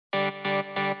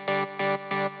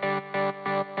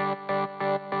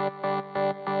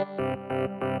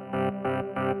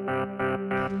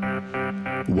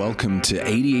Welcome to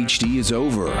ADHD is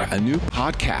Over, a new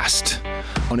podcast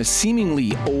on a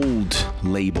seemingly old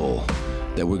label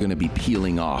that we're going to be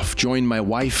peeling off. Join my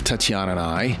wife, Tatiana, and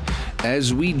I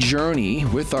as we journey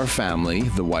with our family,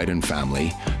 the Wyden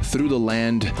family, through the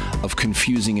land of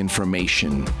confusing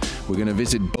information. We're going to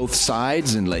visit both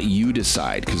sides and let you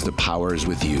decide because the power is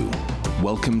with you.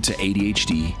 Welcome to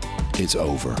ADHD is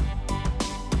Over.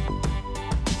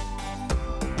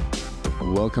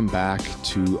 Welcome back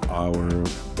to our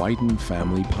Wyden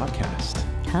family podcast.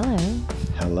 Hello.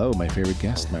 Hello, my favorite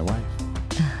guest, my wife.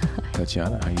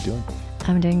 Tatiana, how you doing?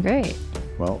 I'm doing great.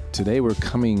 Well, today we're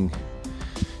coming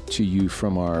to you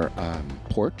from our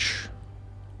porch,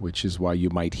 which is why you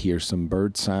might hear some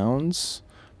bird sounds,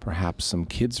 perhaps some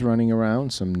kids running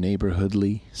around, some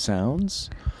neighborhoodly sounds,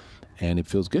 and it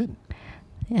feels good.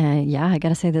 Yeah, I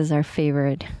gotta say this is our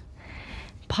favorite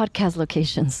podcast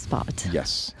location spot.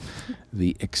 Yes,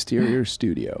 the exterior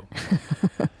studio.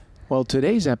 Well,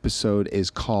 today's episode is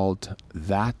called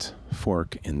That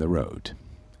Fork in the Road.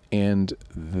 And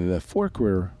the fork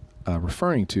we're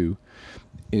referring to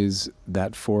is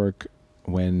that fork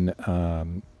when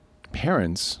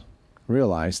parents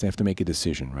realize they have to make a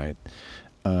decision, right?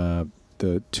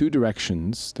 The two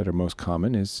directions that are most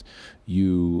common is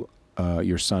your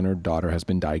son or daughter has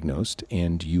been diagnosed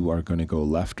and you are going to go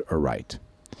left or right.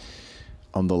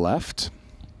 On the left,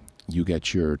 you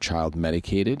get your child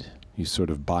medicated. You sort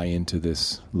of buy into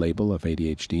this label of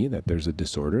ADHD, that there's a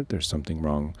disorder, there's something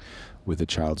wrong with the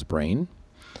child's brain.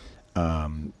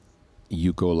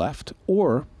 You go left,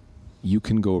 or you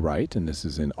can go right, and this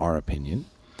is in our opinion.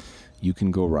 You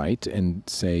can go right and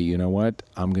say, you know what,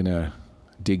 I'm going to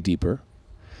dig deeper.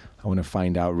 I want to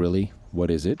find out really, what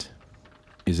is it?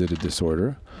 Is it a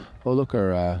disorder? Oh, look,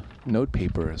 our note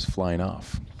paper is flying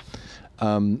off.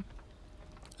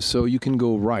 So you can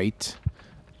go right,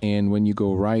 and when you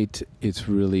go right, it's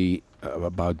really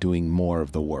about doing more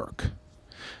of the work.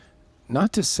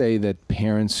 Not to say that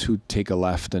parents who take a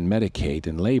left and medicate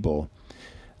and label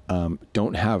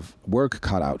don't have work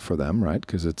cut out for them, right?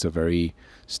 Because it's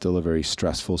still a very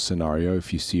stressful scenario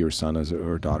if you see your son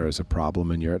or daughter as a problem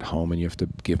and you're at home and you have to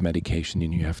give medication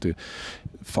and you have to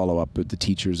follow up with the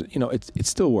teachers. You know, it's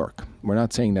still work. We're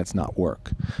not saying that's not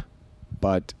work.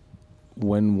 But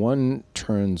when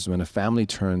a family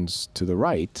turns to the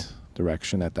right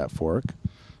direction at that fork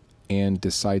and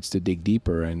decides to dig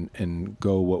deeper and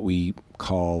go what we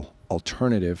call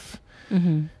alternative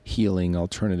healing,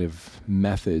 alternative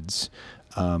methods,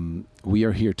 we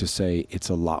are here to say it's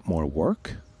a lot more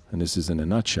work, and this is in a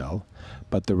nutshell,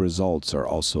 but the results are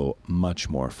also much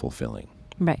more fulfilling.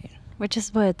 Right, which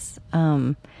is what's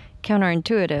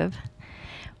counterintuitive.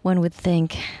 One would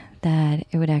think that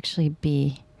it would actually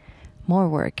be more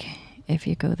work if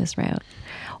you go this route,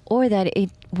 or that it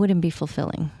wouldn't be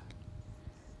fulfilling.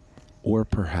 Or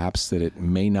perhaps that it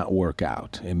may not work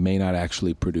out. It may not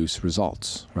actually produce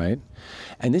results, right?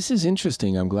 And this is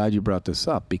interesting. I'm glad you brought this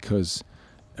up because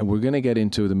we're going to get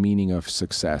into the meaning of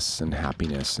success and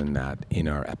happiness and that in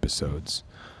our episodes.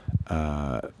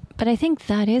 But I think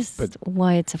that is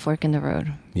why it's a fork in the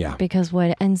road. Yeah. Because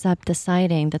what ends up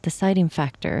deciding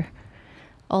factor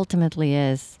ultimately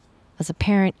is, as a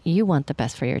parent, you want the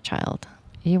best for your child.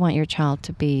 You want your child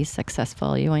to be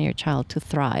successful. You want your child to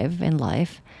thrive in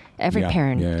life. Every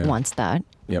parent wants that.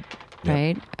 Yep.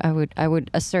 Right? I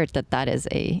would assert that is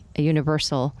a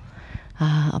universal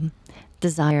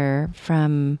desire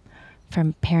from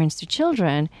parents to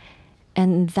children.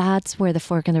 And that's where the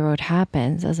fork in the road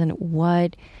happens, as in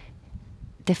what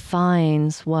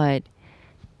defines what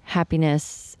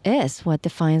happiness is, what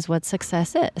defines what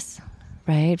success is.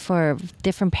 Right? For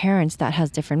different parents, that has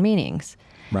different meanings.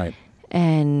 Right.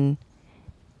 And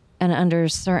under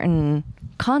certain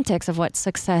context of what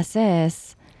success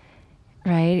is,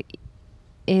 right,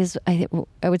 is I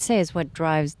would say is what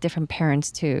drives different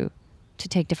parents to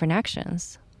take different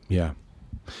actions. Yeah.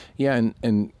 Yeah,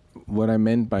 and what I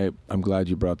meant by I'm glad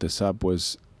you brought this up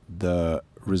was the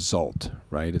result,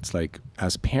 right? It's like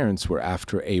as parents, we're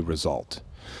after a result.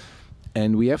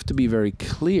 And we have to be very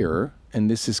clear, and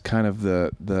this is kind of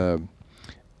the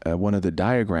one of the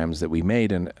diagrams that we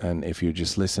made, and if you're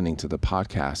just listening to the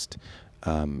podcast,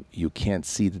 you can't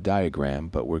see the diagram,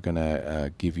 but we're going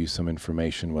to give you some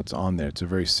information what's on there. It's a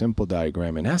very simple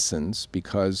diagram in essence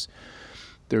because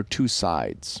there are two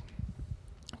sides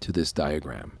to this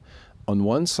diagram. On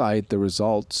one side, the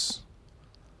results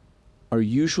are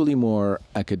usually more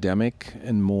academic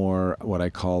and more what I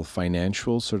call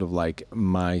financial, sort of like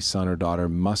my son or daughter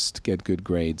must get good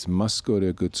grades, must go to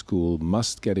a good school,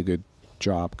 must get a good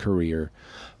job, career,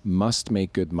 must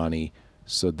make good money,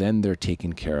 so then they're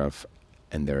taken care of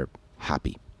and they're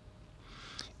happy.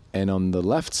 And on the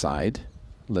left side,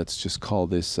 let's just call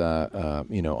this,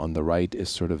 on the right is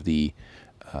sort of the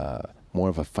more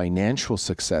of a financial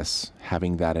success,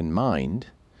 having that in mind.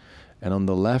 And on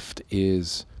the left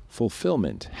is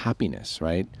fulfillment, happiness,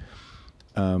 right?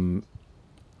 In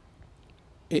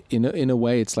a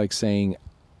way, it's like saying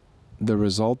the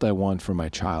result I want for my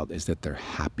child is that they're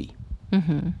happy.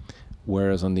 Mm-hmm.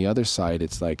 Whereas on the other side,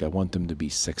 it's like I want them to be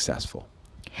successful.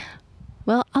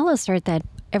 Well, I'll assert that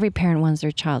every parent wants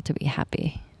their child to be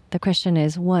happy. The question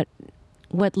is, what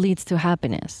leads to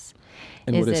happiness?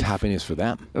 And what is happiness for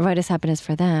them? What is happiness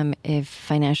for them? If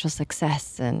financial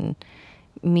success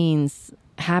means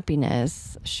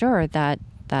happiness, sure,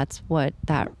 that's what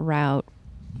that route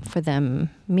for them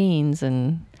means,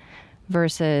 and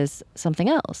versus something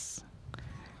else.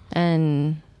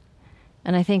 And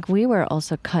I think we were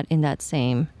also cut in that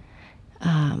same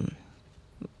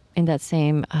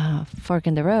fork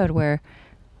in the road, where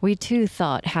we too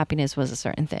thought happiness was a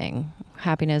certain thing.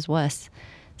 Happiness was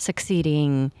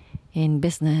succeeding in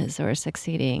business or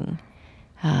succeeding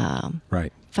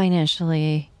right.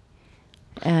 financially.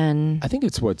 And I think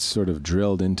it's what's sort of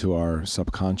drilled into our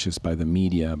subconscious by the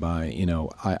media,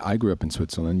 I grew up in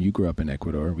Switzerland, you grew up in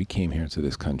Ecuador, we came here to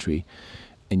this country,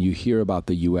 and you hear about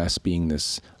the US being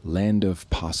this land of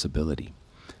possibility.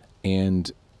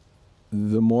 And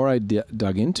the more I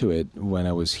dug into it when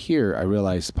I was here, I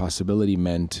realized possibility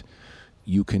meant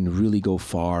you can really go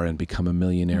far and become a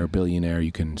millionaire, billionaire.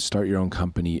 You can start your own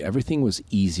company. Everything was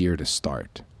easier to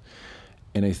start.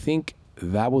 And I think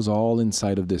that was all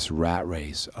inside of this rat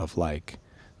race of like,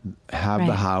 have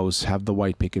the house, have the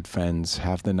white picket fence,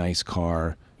 have the nice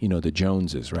car, the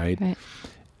Joneses, right?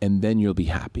 And then you'll be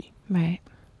happy. Right.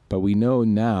 But we know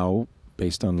now,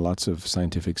 based on lots of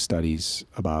scientific studies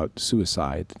about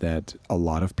suicide, that a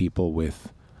lot of people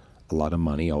with a lot of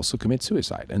money also commit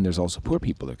suicide. And there's also poor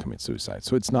people that commit suicide.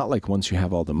 So it's not like once you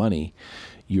have all the money,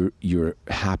 you're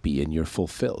happy and you're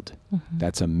fulfilled. Mm-hmm.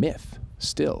 That's a myth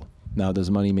still. Now,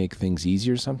 does money make things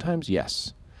easier sometimes?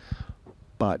 Yes.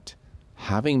 But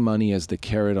having money as the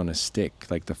carrot on a stick,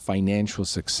 like the financial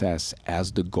success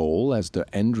as the goal, as the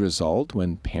end result,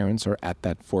 when parents are at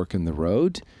that fork in the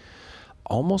road,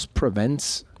 almost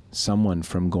prevents someone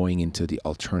from going into the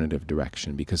alternative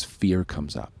direction because fear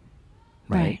comes up,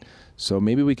 right? So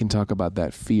maybe we can talk about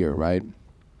that fear, right?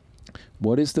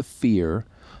 What is the fear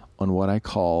on what I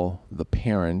call the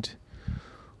parent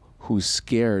who's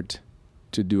scared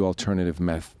to do alternative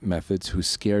methods, who's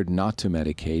scared not to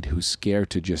medicate, who's scared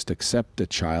to just accept the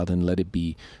child and let it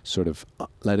be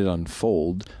let it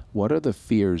unfold? What are the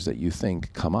fears that you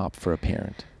think come up for a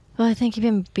parent? Well, I think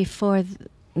even before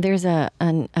there's a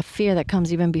fear that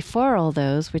comes even before all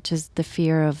those, which is the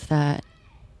fear of that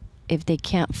if they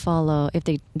can't follow, if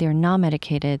they're not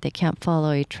medicated, they can't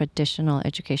follow a traditional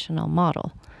educational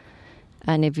model.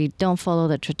 And if you don't follow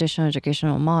the traditional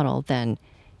educational model, then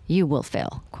you will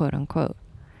fail, quote unquote.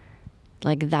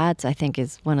 Like that, I think,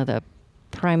 is one of the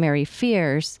primary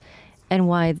fears, and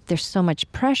why there's so much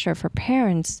pressure for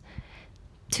parents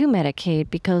to medicate,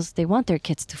 because they want their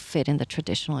kids to fit in the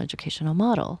traditional educational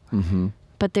model. Mm-hmm.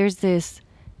 But there's this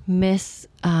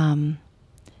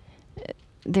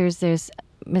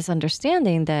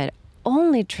misunderstanding that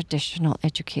only traditional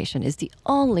education is the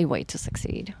only way to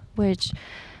succeed, which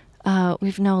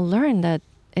we've now learned that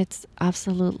it's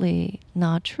absolutely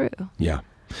not true. Yeah.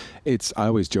 I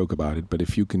always joke about it, but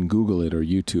if you can Google it or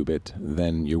YouTube it,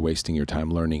 then you're wasting your time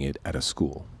learning it at a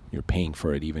school. You're paying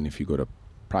for it even if you go to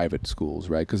private schools,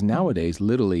 right? Because nowadays,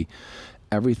 literally,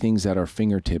 everything's at our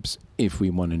fingertips if we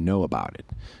want to know about it.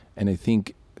 And I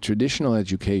think traditional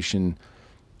education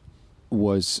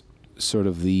was sort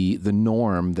of the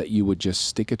norm, that you would just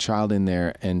stick a child in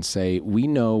there and say, we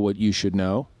know what you should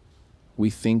know. We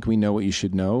think we know what you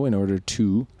should know in order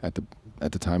to, at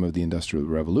the time of the Industrial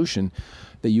Revolution,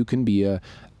 that you can be a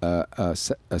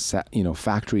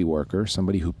factory worker,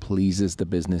 somebody who pleases the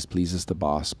business, pleases the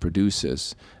boss,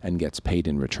 produces, and gets paid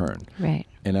in return. Right.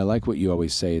 And I like what you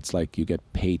always say. It's like you get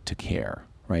paid to care,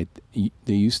 right?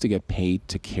 They used to get paid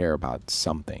to care about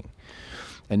something.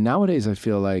 And nowadays I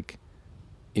feel like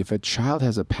if a child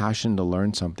has a passion to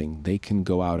learn something, they can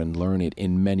go out and learn it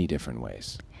in many different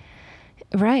ways.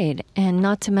 Right. And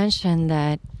not to mention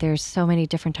that there's so many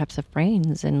different types of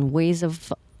brains and ways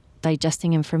of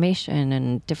digesting information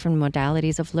and different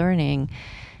modalities of learning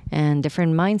and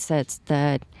different mindsets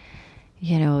that,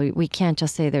 we can't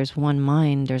just say there's one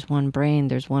mind, there's one brain,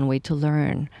 there's one way to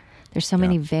learn. There's so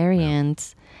many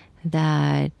variants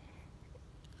that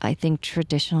I think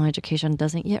traditional education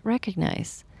doesn't yet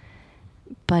recognize.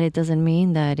 But it doesn't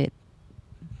mean that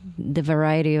the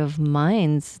variety of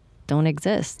minds don't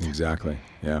exist. Exactly.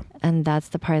 Yeah. And that's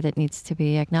the part that needs to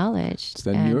be acknowledged. It's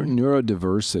that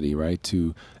neurodiversity, right?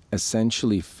 To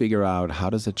essentially figure out, how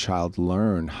does a child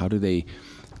learn? How do they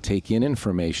take in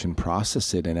information,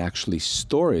 process it, and actually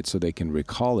store it so they can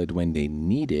recall it when they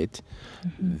need it?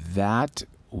 That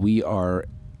we are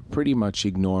pretty much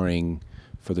ignoring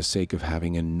for the sake of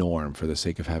having a norm, for the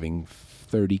sake of having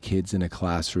 30 kids in a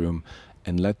classroom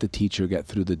and let the teacher get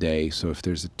through the day. So if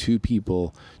there's two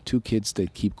kids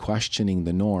that keep questioning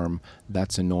the norm,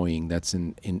 that's annoying. That's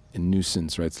a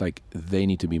nuisance, right? It's like they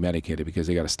need to be medicated because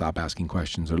they got to stop asking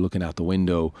questions or looking out the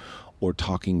window or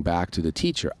talking back to the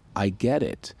teacher. I get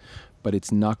it, but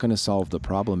it's not going to solve the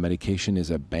problem. Medication is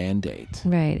a Band-Aid.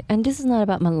 Right. And this is not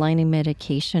about maligning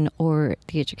medication or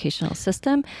the educational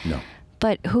system. No.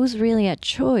 But who's really at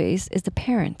choice is the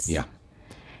parents. Yeah.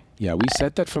 Yeah, we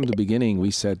said that from the beginning.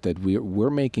 We said that we're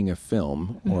making a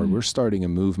film, or we're starting a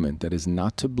movement that is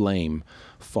not to blame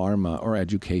pharma or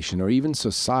education or even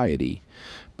society,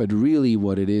 but really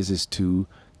what it is to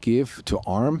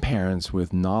arm parents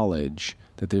with knowledge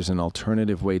that there's an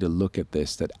alternative way to look at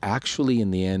this that actually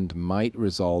in the end might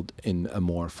result in a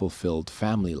more fulfilled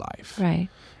family life. Right.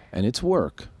 And it's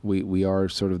work. We are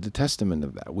sort of the testament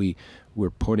of that.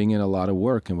 We're putting in a lot of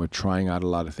work and we're trying out a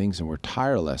lot of things and we're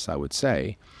tireless, I would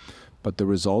say. But the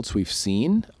results we've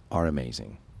seen are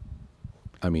amazing.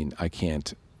 I mean, I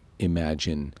can't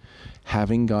imagine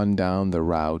having gone down the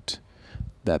route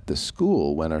that the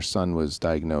school, when our son was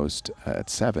diagnosed at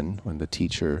 7, when the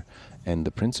teacher and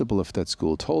the principal of that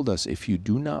school told us, if you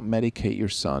do not medicate your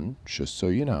son, just so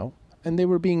you know, and they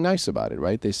were being nice about it,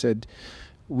 right? They said,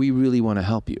 we really want to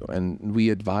help you, and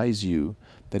we advise you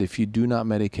that if you do not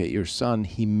medicate your son,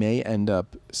 he may end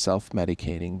up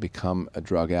self-medicating, become a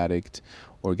drug addict,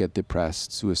 or get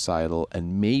depressed, suicidal,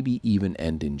 and maybe even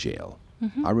end in jail.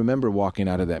 I remember walking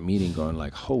out of that meeting going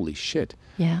like, holy shit.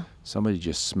 Yeah. Somebody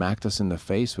just smacked us in the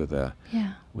face with a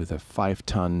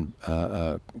 5-ton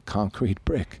concrete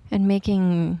brick. And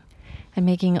making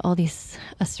all these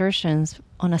assertions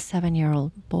on a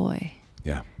 7-year-old boy.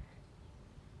 Yeah.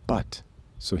 But,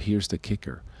 so here's the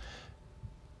kicker.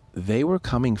 They were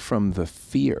coming from the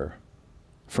fear,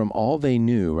 from all they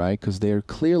knew, right? Because they're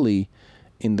clearly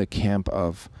in the camp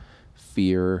of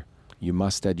fear. You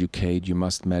must educate, you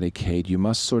must medicate, you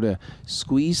must sort of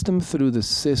squeeze them through the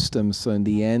system so in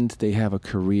the end they have a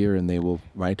career and they will,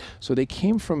 right? So they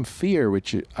came from fear,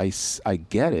 which I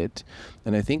get it.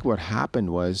 And I think what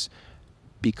happened was,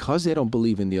 because they don't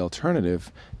believe in the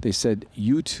alternative, they said,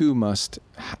 you too must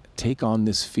take on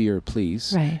this fear,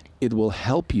 please. Right. It will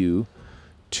help you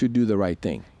to do the right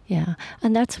thing. Yeah,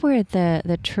 and that's where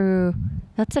that's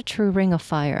a true ring of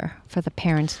fire for the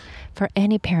parents, for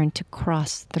any parent to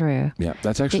cross through. Yeah,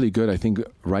 that's actually good. I think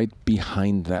right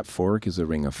behind that fork is a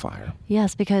ring of fire.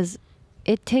 Yes, because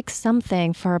it takes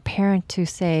something for a parent to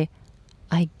say,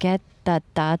 I get that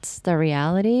that's the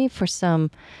reality from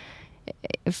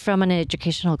an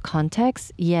educational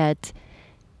context, yet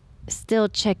still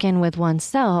check in with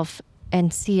oneself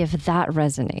and see if that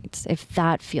resonates, if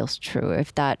that feels true,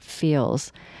 if that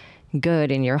feels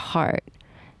good in your heart,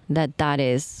 that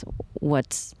is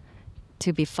what's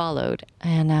to be followed,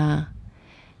 and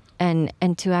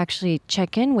to actually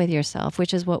check in with yourself,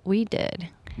 which is what we did.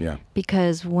 Yeah.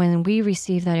 Because when we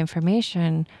received that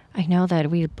information, I know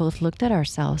that we both looked at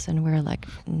ourselves and we were like,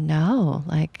 no,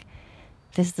 like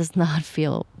this does not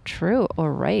feel true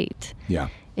or right. Yeah.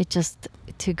 It just,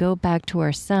 to go back to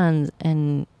our sons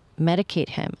and medicate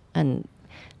him and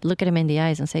look at him in the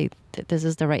eyes and say, this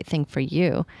is the right thing for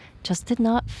you, just did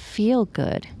not feel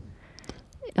good.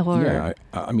 I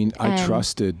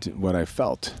trusted what I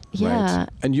felt. Yeah. Right?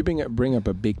 And you bring up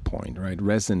a big point, right?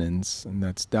 Resonance, and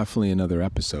that's definitely another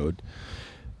episode.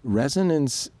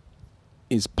 Resonance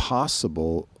is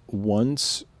possible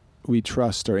once we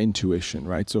trust our intuition,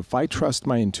 right? So if I trust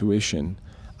my intuition,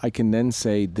 I can then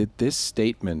say, did this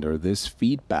statement or this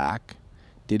feedback,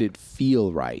 did it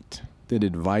feel right? Did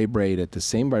it vibrate at the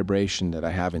same vibration that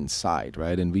I have inside,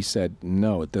 right? And we said,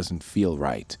 no, it doesn't feel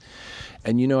right.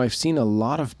 And, I've seen a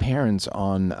lot of parents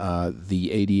on the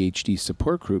ADHD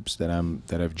support groups that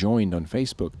I've joined on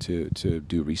Facebook to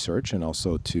do research and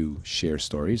also to share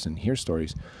stories and hear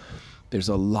stories. There's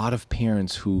a lot of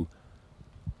parents who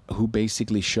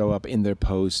basically show up in their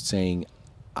post saying,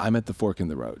 I'm at the fork in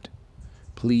the road.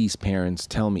 Please, parents,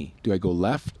 tell me, do I go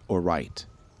left or right?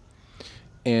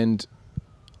 And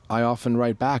I often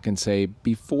write back and say,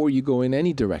 before you go in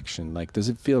any direction, like, does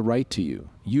it feel right to you?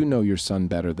 You know your son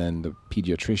better than the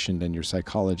pediatrician, than your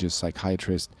psychologist,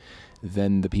 psychiatrist,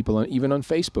 than the people even on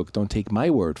Facebook. Don't take my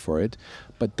word for it,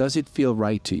 but does it feel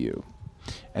right to you?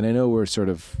 And I know we're sort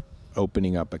of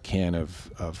opening up a can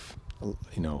of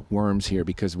worms here,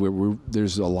 because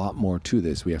there's a lot more to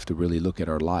this. We have to really look at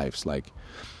our lives, like,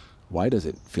 why does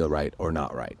it feel right or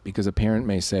not right? Because a parent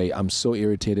may say, I'm so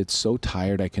irritated, so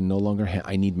tired, I can no longer,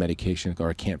 I need medication, or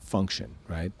I can't function,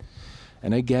 right?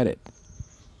 And I get it.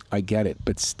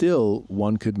 But still,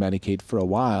 one could medicate for a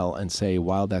while and say,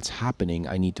 while that's happening,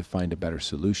 I need to find a better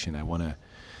solution. I want to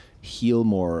heal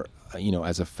more,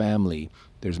 as a family.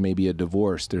 There's maybe a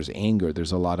divorce, there's anger,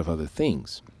 there's a lot of other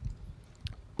things.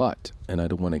 But, and I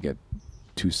don't want to get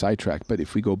too sidetracked, but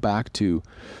if we go back to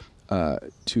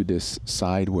this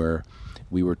side where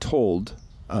we were told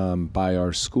by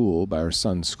our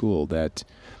son's school, that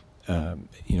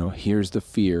here's the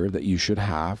fear that you should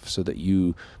have, so that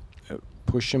you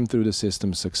push him through the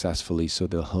system successfully, so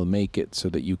that he'll make it, so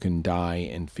that you can die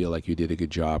and feel like you did a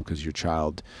good job because your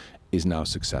child is now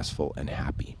successful and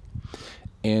happy.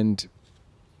 And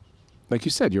like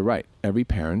you said, you're right. Every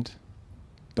parent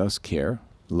does care,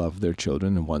 love their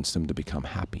children, and wants them to become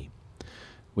happy,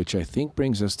 which I think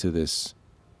brings us to this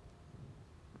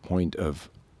point of,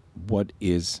 what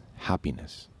is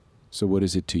happiness? So what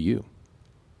is it to you?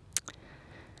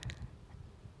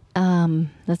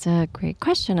 That's a great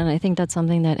question. And I think that's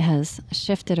something that has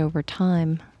shifted over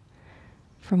time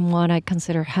from what I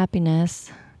consider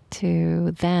happiness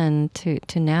to then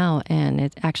to now. And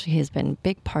it actually has been a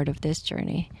big part of this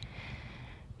journey,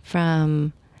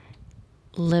 from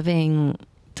living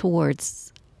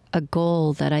towards a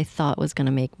goal that I thought was going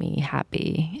to make me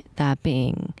happy, that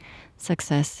being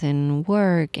success in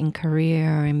work, in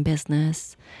career, in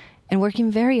business, and working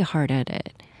very hard at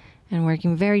it, and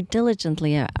working very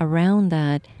diligently around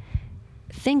that,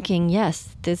 thinking,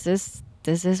 yes, this is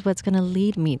what's going to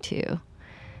lead me to.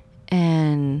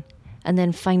 And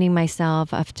then finding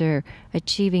myself, after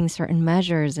achieving certain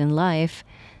measures in life,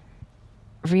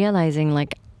 realizing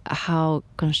like how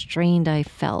constrained I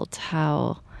felt,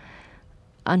 how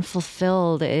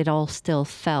unfulfilled it all still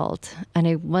felt. And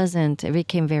it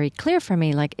became very clear for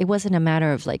me, like, it wasn't a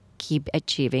matter of like keep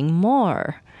achieving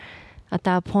more. At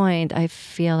that point, I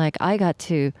feel like I got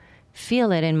to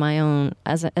feel it in my own,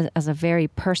 as a very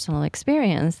personal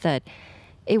experience, that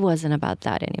it wasn't about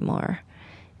that anymore.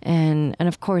 And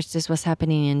of course, this was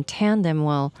happening in tandem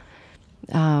while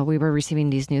we were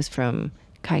receiving these news from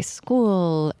Kai's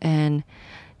school. And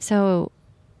so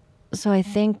I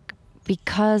think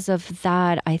because of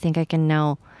that, I think I can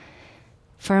now,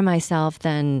 for myself,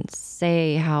 then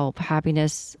say how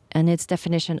happiness and its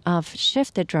definition of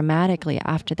shifted dramatically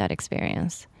after that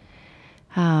experience.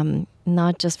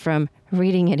 Not just from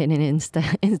reading it in an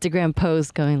Instagram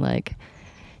post going like,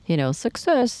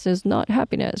 success is not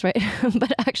happiness, right?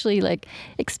 But actually like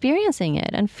experiencing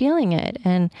it and feeling it,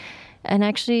 and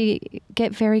actually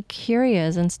get very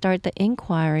curious and start the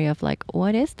inquiry of like,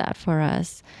 what is that for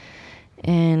us?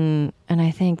 And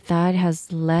I think that has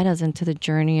led us into the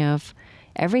journey of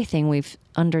everything we've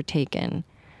undertaken,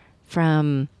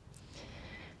 from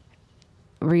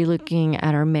relooking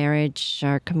at our marriage,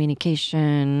 our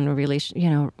communication,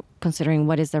 considering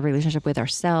what is the relationship with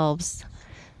ourselves,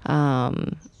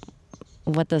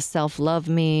 what does self-love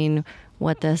mean,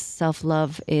 what does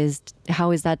self-love is, how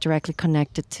is that directly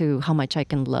connected to how much I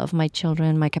can love my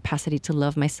children. My capacity to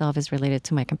love myself is related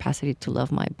to my capacity to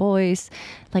love my boys.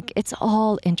 Like, it's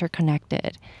all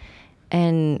interconnected.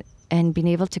 And being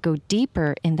able to go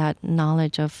deeper in that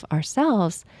knowledge of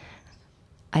ourselves,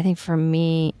 I think for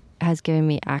me, has given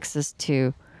me access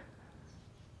to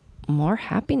more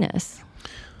happiness.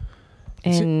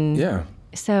 And yeah.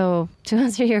 So to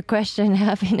answer your question,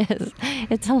 happiness,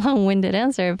 it's a long-winded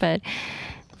answer, but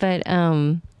that,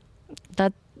 I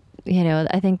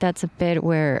think that's a bit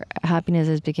where happiness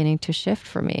is beginning to shift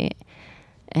for me.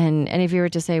 And if you were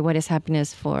to say, what is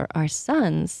happiness for our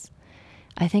sons?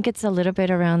 I think it's a little bit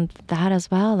around that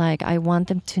as well. Like, I want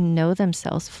them to know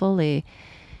themselves fully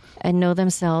and know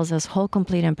themselves as whole,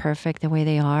 complete, and perfect, the way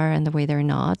they are and the way they're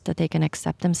not, that they can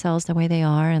accept themselves the way they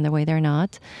are and the way they're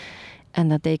not, and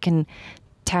that they can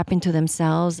tap into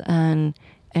themselves and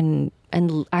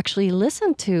actually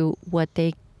listen to what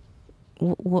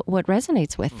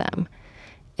resonates with them,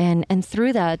 and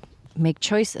through that make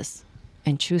choices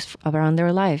and choose around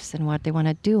their lives and what they want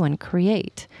to do and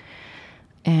create.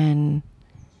 And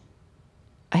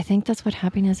I think that's what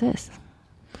happiness is.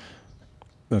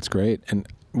 That's great. And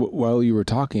while you were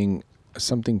talking,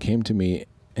 something came to me,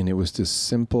 and it was this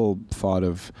simple thought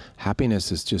of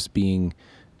happiness is just being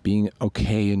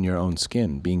okay in your own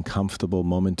skin, being comfortable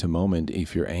moment to moment.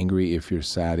 If you're angry, if you're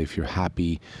sad, if you're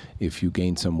happy, if you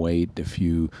gain some weight, if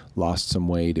you lost some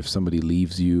weight, if somebody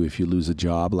leaves you, if you lose a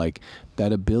job, like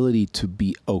that ability to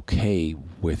be okay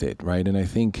with it, right? And I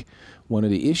think one of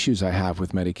the issues I have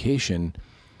with medication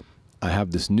I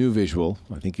have this new visual.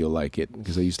 I think you'll like it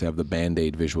because I used to have the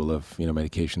Band-Aid visual of,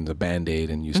 medication, the Band-Aid,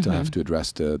 and you still have to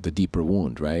address the deeper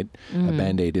wound, right? A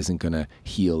Band-Aid isn't going to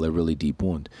heal a really deep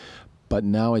wound. But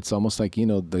now it's almost like,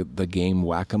 the game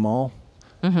Whack-A-Mole.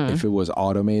 If it was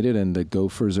automated and the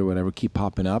gophers or whatever keep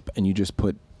popping up and you just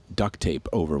put duct tape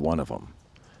over one of them.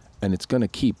 And it's going to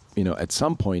keep, at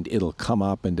some point it'll come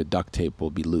up and the duct tape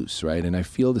will be loose, right? And I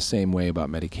feel the same way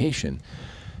about medication,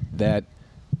 that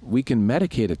we can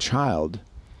medicate a child,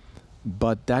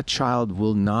 but that child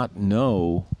will not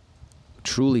know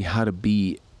truly how to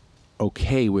be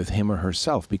okay with him or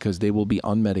herself because they will be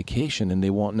on medication and they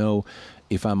won't know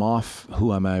if I'm off,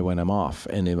 who am I when I'm off?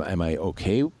 And am I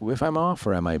okay if I'm off,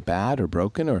 or am I bad or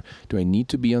broken, or do I need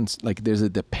to be on, like there's a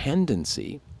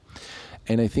dependency.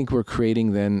 And I think we're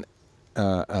creating then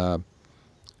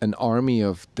an army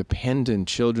of dependent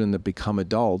children that become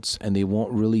adults and they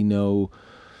won't really know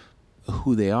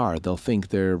who they are. They'll think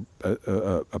they're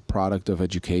a product of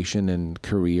education and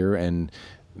career and,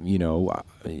 I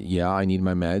need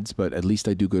my meds, but at least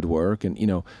I do good work.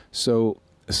 And, so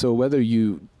whether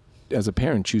you, as a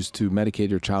parent, choose to medicate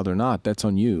your child or not, that's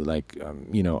on you. Like,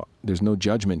 there's no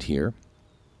judgment here.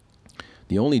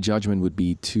 The only judgment would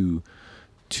be to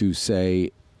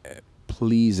say,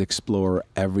 please explore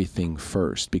everything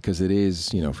first, because it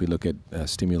is, if we look at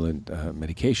stimulant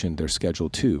medication, they're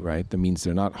Schedule II, right? That means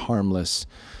they're not harmless,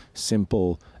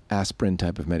 simple aspirin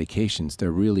type of medications.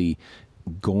 They're really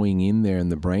going in there in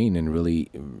the brain and really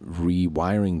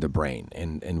rewiring the brain,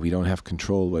 and we don't have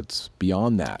control what's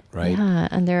beyond that, right? Yeah,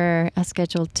 and they're a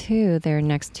Schedule II. They're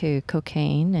next to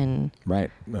cocaine and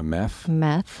right,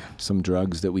 meth, some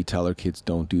drugs that we tell our kids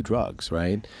don't do drugs,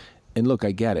 right? And look,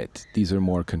 I get it. These are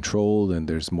more controlled and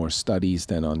there's more studies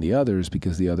than on the others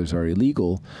because the others are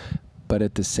illegal. But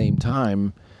at the same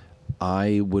time,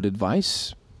 I would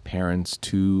advise parents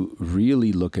to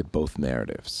really look at both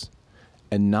narratives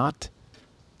and not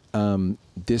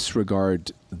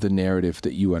disregard the narrative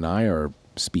that you and I are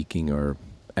speaking or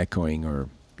echoing or,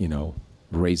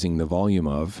 raising the volume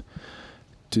of.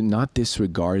 To not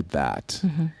disregard that.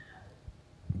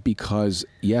 Because,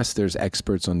 yes, there's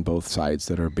experts on both sides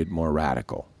that are a bit more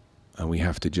radical, and we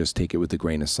have to just take it with a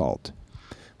grain of salt.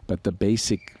 But the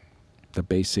basic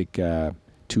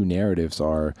two narratives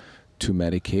are to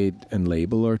medicate and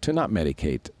label or to not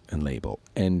medicate and label.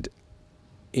 And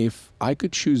if I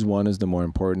could choose one as the more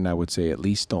important, I would say at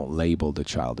least don't label the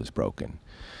child as broken.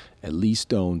 At least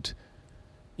don't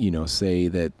say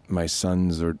that my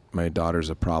son's or my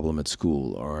daughter's a problem at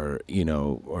school, or,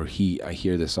 I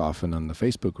hear this often on the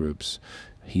Facebook groups,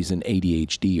 he's an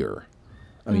ADHDer.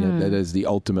 I mean, that is the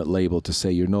ultimate label to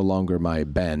say you're no longer my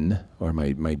Ben or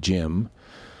my Jim,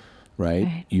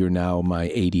 right? You're now my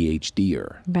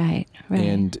ADHDer. Right.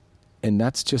 And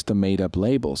that's just a made up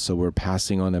label. So we're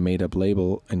passing on a made up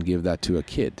label and give that to a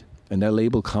kid. And that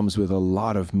label comes with a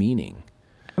lot of meaning.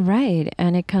 Right,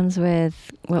 and it comes with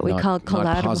what we call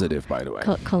collateral. Not positive, by the way.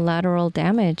 Collateral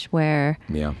damage, where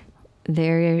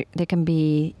there can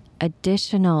be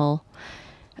additional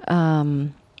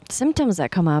symptoms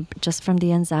that come up just from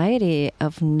the anxiety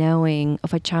of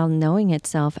a child knowing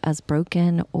itself as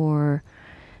broken or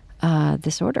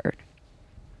disordered.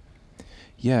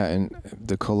 Yeah, and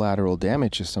the collateral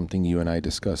damage is something you and I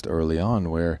discussed early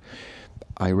on, where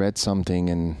I read something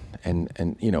and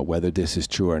whether this is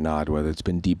true or not, whether it's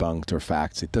been debunked or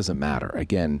facts, it doesn't matter.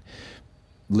 Again,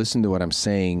 listen to what I'm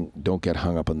saying. Don't get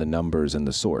hung up on the numbers and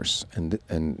the source,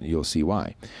 and you'll see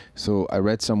why. So I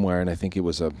read somewhere, and I think it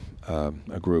was a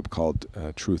group called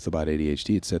Truth About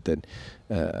ADHD. It said that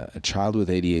a child with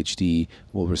ADHD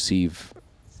will receive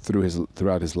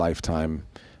throughout his lifetime,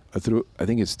 through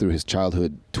his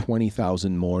childhood,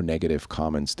 20,000 more negative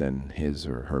comments than his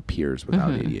or her peers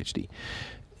without ADHD.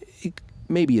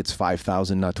 Maybe it's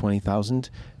 5,000, not 20,000.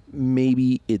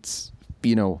 Maybe it's,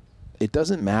 it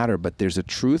doesn't matter, but there's a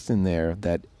truth in there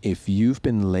that if you've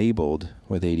been labeled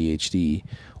with ADHD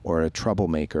or a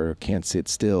troublemaker, can't sit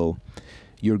still,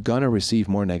 you're going to receive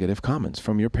more negative comments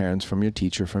from your parents, from your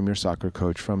teacher, from your soccer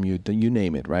coach, from you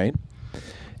name it, right?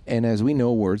 And as we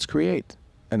know, words create.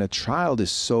 And a child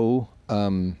is so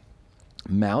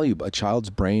malleable, a child's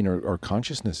brain or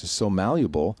consciousness is so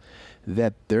malleable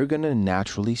that they're going to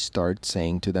naturally start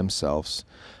saying to themselves,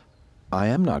 I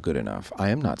am not good enough. I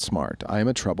am not smart. I am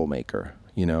a troublemaker,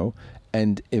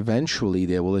 and eventually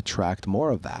they will attract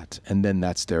more of that. And then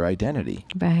that's their identity.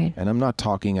 Right. And I'm not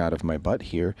talking out of my butt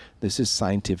here. This is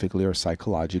scientifically or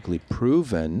psychologically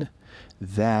proven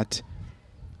that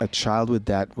a child with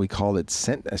that, we call it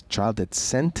a child that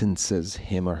sentences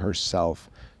him or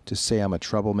herself to say, I'm a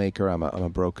troublemaker, I'm a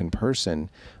broken person,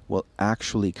 will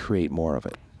actually create more of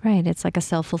it. Right. It's like a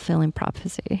self-fulfilling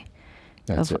prophecy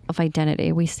of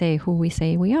identity. We say who we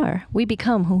say we are. We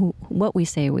become what we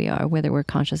say we are, whether we're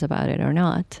conscious about it or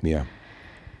not. Yeah.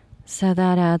 So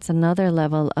that adds another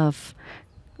level of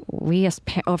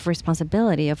of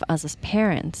responsibility of us as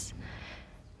parents,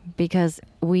 because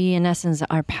we in essence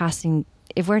are passing,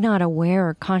 if we're not aware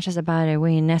or conscious about it,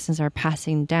 we in essence are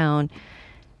passing down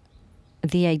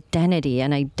the identity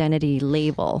and identity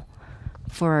label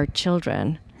for our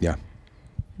children. Yeah.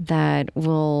 That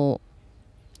will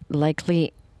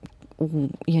likely,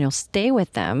 stay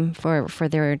with them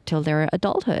till their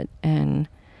adulthood, and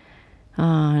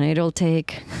it'll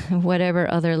take whatever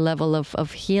other level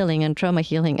of healing and trauma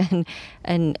healing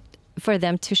and for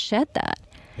them to shed that.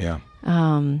 Yeah.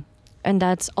 And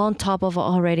that's on top of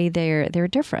already their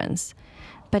difference.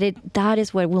 But that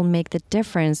is what will make the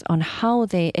difference on how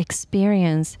they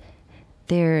experience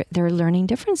their learning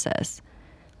differences.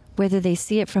 Whether they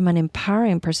see it from an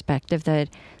empowering perspective that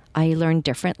I learn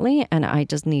differently and I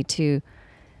just need to,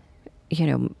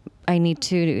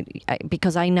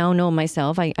 because I now know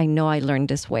myself, I know I learned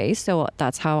this way, so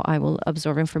that's how I will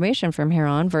absorb information from here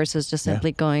on, versus just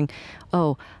simply going,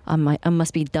 oh, I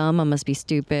must be dumb, I must be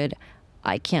stupid,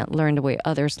 I can't learn the way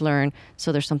others learn,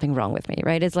 so there's something wrong with me,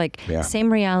 right? It's like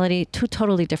same reality, two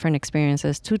totally different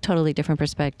experiences, two totally different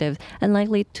perspectives, and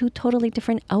likely two totally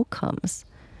different outcomes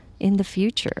in the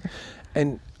future.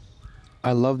 And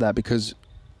I love that, because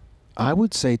I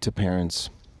would say to parents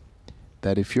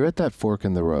that if you're at that fork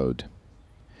in the road,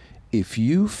 if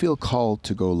you feel called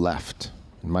to go left,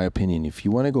 in my opinion, if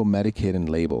you want to go medicate and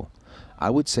label, I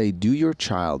would say do your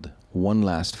child one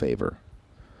last favor.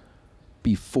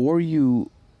 Before you,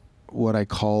 what I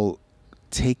call,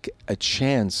 take a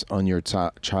chance on your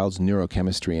child's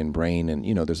neurochemistry and brain, and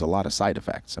there's a lot of side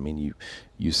effects. I mean,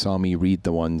 you saw me read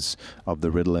the ones of the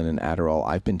Ritalin and Adderall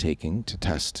I've been taking to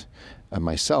test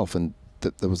myself, and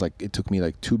there was it took me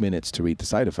 2 minutes to read the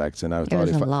side effects, and I thought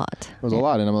it was a lot. It was a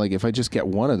lot, and I'm like, if I just get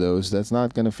one of those, that's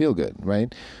not going to feel good,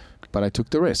 right? But I took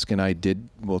the risk, and I did.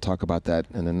 We'll talk about that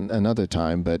in another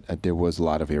time, but there was a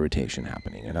lot of irritation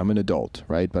happening, and I'm an adult,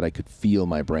 right? But I could feel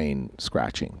my brain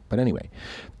scratching. But anyway,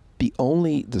 the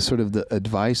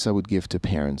advice I would give to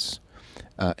parents,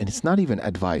 and it's not even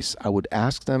advice, I would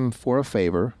ask them for a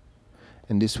favor,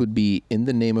 and this would be in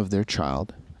the name of their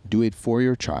child. Do it for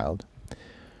your child.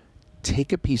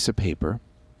 Take a piece of paper,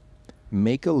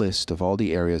 make a list of all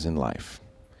the areas in life.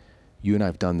 You and I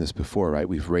have done this before, right?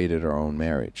 We've rated our own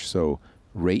marriage. So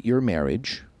rate your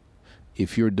marriage.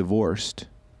 If you're divorced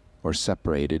or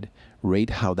separated, rate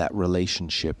how that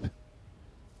relationship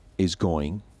is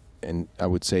going. And I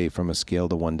would say from a scale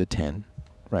to 1 to 10,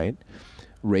 right?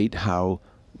 Rate how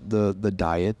the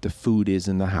diet, the food is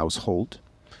in the household.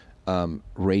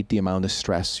 Rate the amount of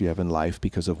stress you have in life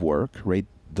because of work. Rate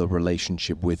the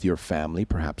relationship with your family,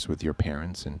 perhaps with your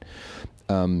parents,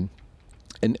 and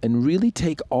really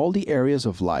take all the areas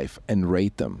of life and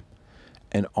rate them,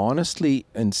 and honestly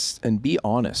and be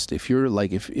honest. If you're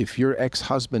if your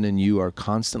ex-husband and you are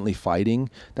constantly fighting,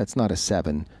 that's not a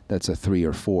 7, that's a 3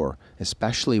 or 4,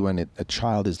 especially when a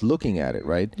child is looking at it,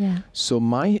 right? Yeah. So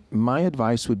my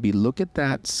advice would be, look at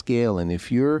that scale, and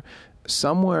if you're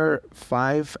somewhere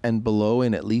 5 and below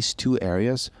in at least 2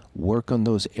 areas, work on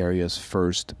those areas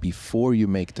first before you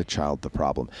make the child the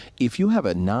problem. If you have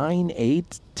a 9,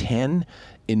 8, 10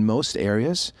 in most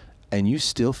areas and you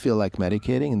still feel like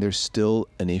medicating and there's still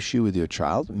an issue with your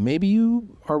child, maybe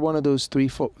you are one of those 3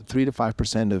 to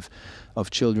 5% of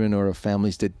children or of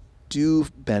families that do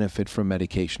benefit from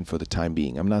medication for the time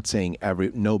being. I'm not saying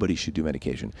nobody should do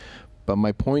medication, but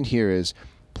my point here is,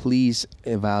 please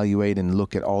evaluate and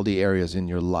look at all the areas in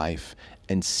your life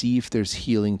and see if there's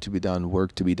healing to be done,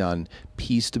 work to be done,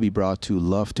 peace to be brought to,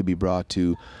 love to be brought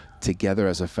to, together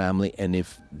as a family. And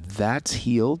if that's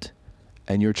healed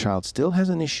and your child still has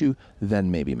an issue,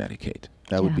 then maybe medicate.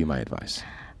 That would be my advice.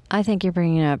 I think you're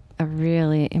bringing up a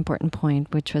really important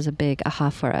point, which was a big aha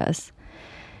for us.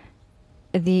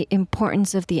 The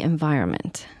importance of the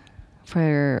environment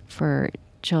for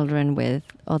children with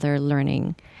other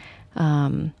learning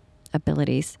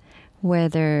abilities,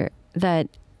 whether that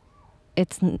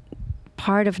it's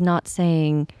part of not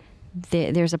saying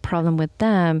there's a problem with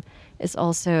them is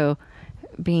also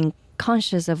being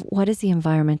conscious of what is the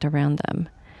environment around them.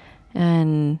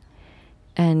 And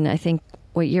I think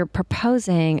what you're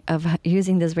proposing of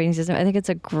using this rating system, I think it's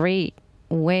a great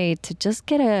way to just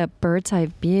get a bird's eye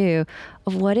view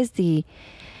of what is the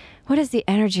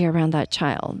energy around that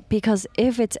child. Because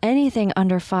if it's anything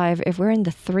under 5, if we're in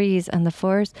the 3s and the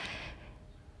 4s,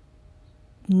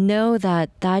 know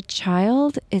that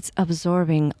child is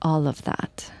absorbing all of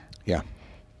that. Yeah.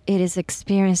 it is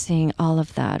experiencing all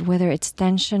of that, whether it's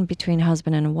tension between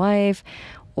husband and wife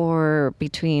or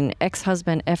between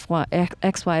ex-husband,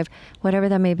 ex-wife, whatever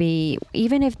that may be.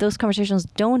 Even if those conversations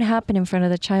don't happen in front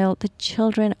of the child, the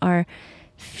children are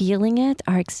feeling it,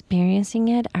 are experiencing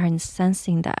it, are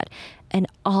sensing that. And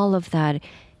all of that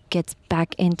gets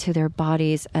back into their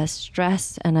bodies as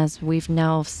stress. And as we've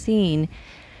now seen,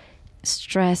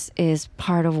 stress is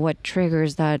part of what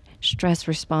triggers that stress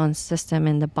response system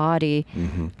in the body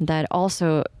that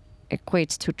also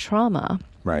equates to trauma.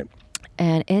 Right.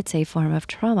 And it's a form of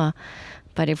trauma.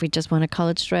 But if we just want to call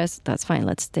it stress, that's fine.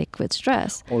 Let's stick with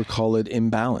stress. Or call it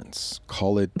imbalance,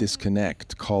 call it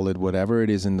disconnect, call it whatever it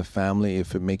is in the family.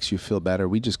 If it makes you feel better,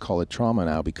 we just call it trauma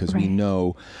now, because we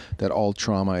know that all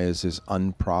trauma is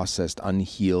unprocessed,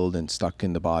 unhealed, and stuck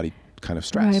in the body kind of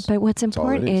stress. Right, but what's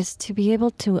important is to be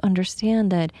able to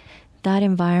understand that that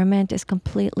environment is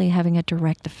completely having a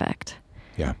direct effect.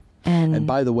 Yeah. And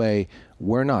by the way,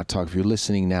 we're not talking, if you're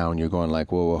listening now and you're going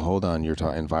like, whoa, hold on, you're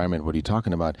talking environment, what are you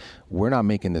talking about? We're not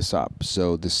making this up.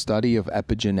 So the study of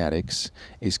epigenetics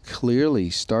is clearly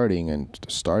starting, and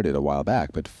started a while back,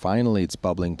 but finally it's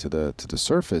bubbling to the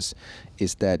surface,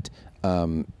 is that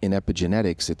in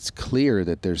epigenetics, it's clear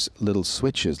that there's little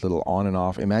switches, little on and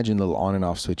off. Imagine little on and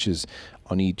off switches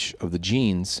on each of the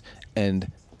genes,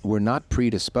 and we're not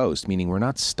predisposed, meaning we're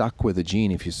not stuck with a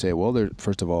gene. If you say, well,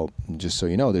 first of all, just so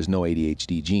you know, there's no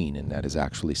ADHD gene, and that is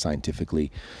actually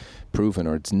scientifically proven,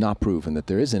 or it's not proven that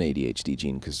there is an ADHD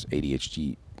gene, because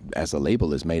ADHD as a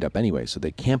label is made up anyway, so there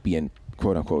can't be an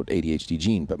quote-unquote ADHD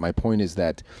gene. But my point is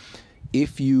that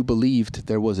if you believed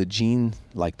there was a gene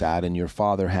like that, and your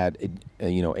father had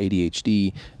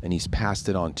ADHD, and he's passed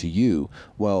it on to you,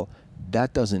 well,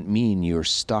 that doesn't mean you're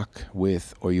stuck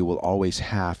with, or you will always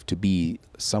have to be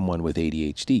someone with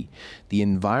ADHD. The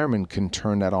environment can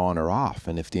turn that on or off.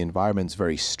 And if the environment's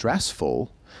very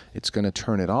stressful, it's going to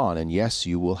turn it on. And yes,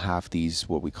 you will have these,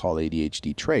 what we call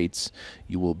ADHD traits.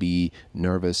 You will be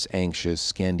nervous, anxious,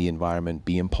 scan the environment,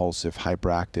 be impulsive,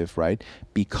 hyperactive, right?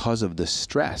 Because of the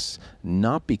stress,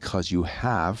 not because you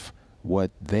have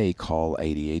what they call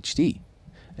ADHD.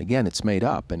 Again, it's made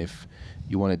up. And if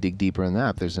you want to dig deeper in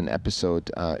that, there's an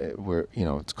episode where,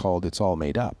 it's called It's All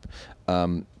Made Up,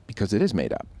 because it is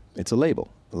made up. It's a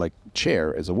label. Like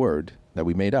chair is a word that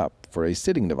we made up for a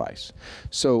sitting device.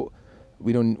 So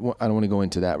I don't want to go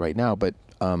into that right now, but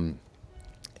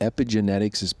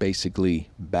epigenetics is basically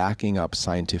backing up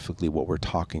scientifically what we're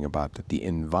talking about, that the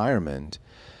environment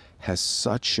has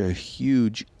such a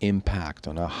huge impact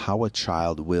on how a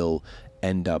child will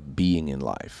end up being in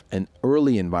life. An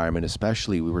early environment,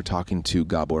 especially, we were talking to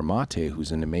Gabor Mate,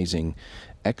 who's an amazing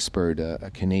expert,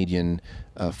 a Canadian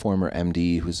former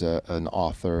MD, who's an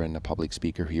author and a public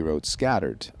speaker. He wrote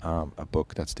Scattered, a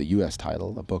book, that's the US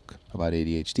title, a book about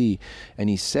ADHD. And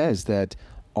he says that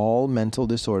all mental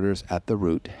disorders at the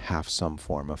root have some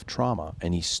form of trauma.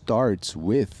 And he starts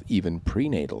with even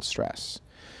prenatal stress.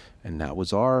 And that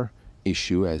was our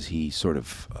issue, as he sort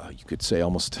of, you could say,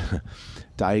 almost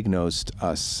diagnosed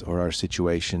us or our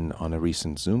situation on a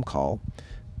recent Zoom call,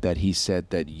 that he said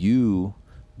that you,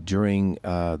 during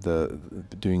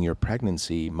your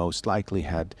pregnancy, most likely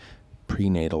had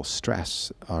prenatal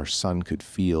stress. Our son could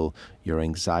feel your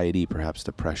anxiety, perhaps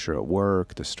the pressure at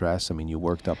work, the stress. I mean, you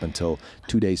worked up until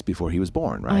 2 days before he was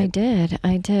born, right?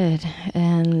 I did.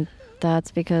 And that's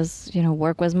because,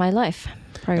 work was my life.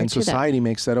 And society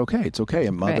makes that okay. It's okay.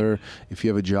 A mother, if you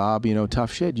have a job,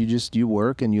 tough shit, you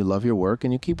work and you love your work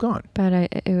and you keep going. But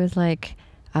it was like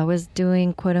I was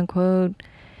doing, quote unquote,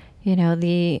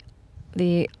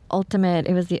 the ultimate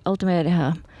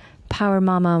power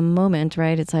mama moment,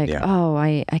 right? It's like, oh,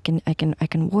 I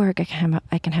can work,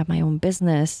 I can have my own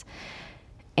business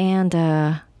and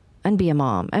be a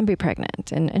mom and be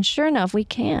pregnant. And sure enough, we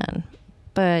can.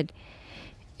 But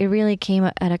it really came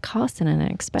at a cost and an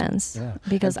expense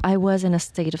because I was in a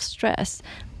state of stress.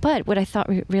 But what I thought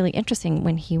really interesting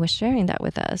when he was sharing that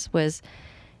with us was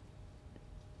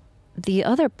the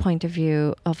other point of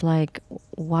view of like,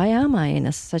 why am I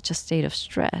in such a state of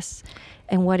stress?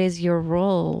 And what is your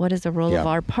role? What is the role of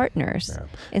our partners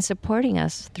in supporting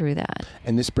us through that?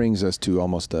 And this brings us to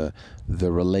almost the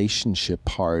relationship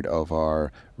part of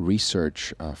our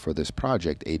research for this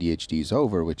project, ADHD is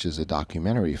Over, which is a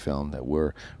documentary film that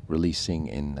we're releasing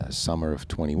in summer of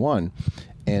 21.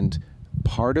 And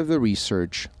part of the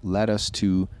research led us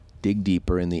to dig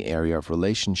deeper in the area of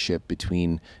relationship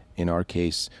between, in our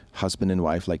case, husband and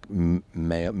wife, like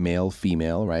male,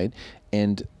 female, right?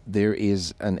 And there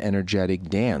is an energetic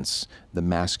dance, the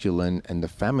masculine and the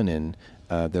feminine,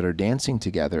 that are dancing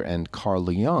together. And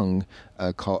Carl Jung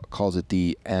calls it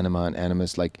the anima and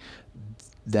animus, like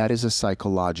that is a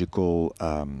psychological,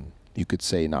 you could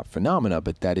say not phenomena,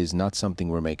 but that is not something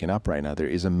we're making up right now. There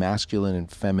is a masculine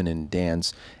and feminine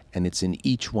dance, and it's in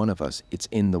each one of us. It's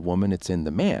in the woman, it's in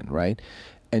the man, right?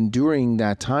 And during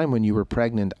that time when you were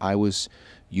pregnant,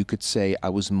 you could say I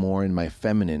was more in my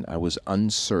feminine. I was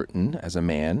uncertain as a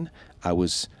man. I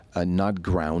was not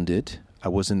grounded. I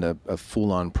wasn't a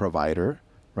full-on provider,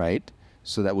 right?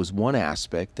 So that was one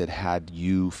aspect that had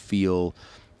you feel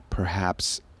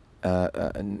perhaps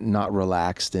not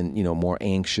relaxed and, more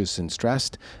anxious and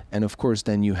stressed. And of course,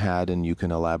 then you had, and you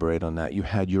can elaborate on that, you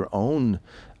had your own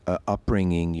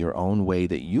upbringing, your own way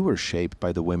that you were shaped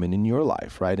by the women in your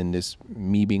life, right? And this,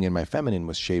 me being in my feminine,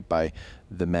 was shaped by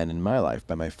the men in my life,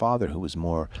 by my father, who was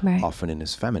more often in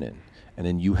his feminine. And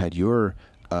then you had your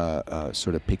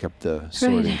sort of pick up the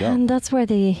sword and go. And that's where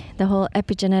the whole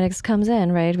epigenetics comes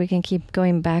in, right? We can keep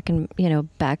going back and,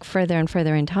 back further and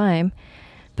further in time.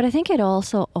 But I think it all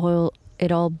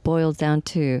boils down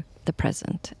to the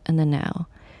present and the now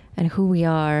and who we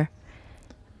are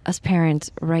as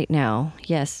parents right now.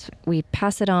 Yes, we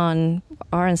pass it on.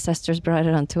 Our ancestors brought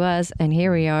it on to us, and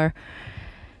here we are,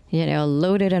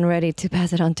 loaded and ready to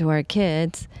pass it on to our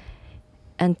kids,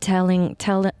 and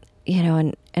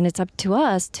and it's up to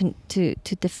us to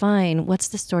define what's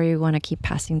the story we want to keep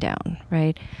passing down,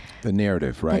 right? The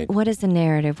narrative, right? What is the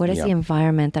narrative? What is the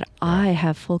environment that I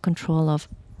have full control of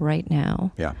right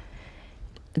now? Yeah.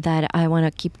 That I want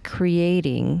to keep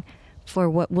creating for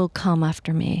what will come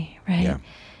after me, right? Yeah.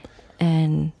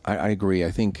 And I agree. I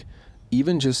think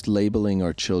even just labeling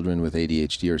our children with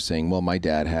ADHD or saying, well, my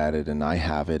dad had it and I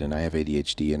have it and I have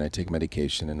ADHD and I take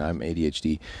medication and I'm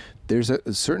ADHD, there's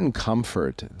a certain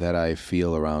comfort that I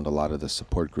feel around a lot of the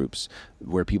support groups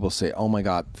where people say, oh my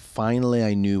God, finally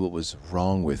I knew what was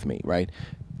wrong with me, right?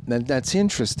 That's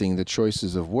interesting, the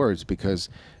choices of words, because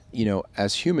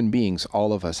as human beings,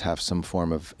 all of us have some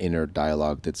form of inner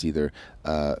dialogue that's either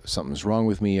something's wrong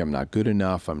with me, I'm not good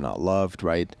enough, I'm not loved,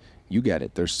 right? You get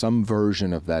it. There's some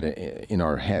version of that in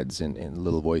our heads, in a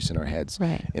little voice in our heads,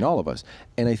 right, in all of us.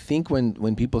 And I think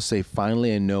when people say,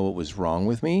 finally I know what was wrong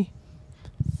with me,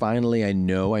 finally I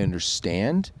know, I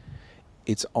understand,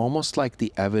 it's almost like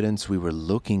the evidence we were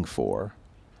looking for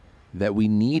that we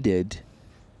needed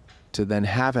to then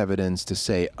have evidence to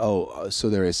say, oh, so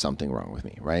there is something wrong with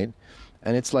me, right?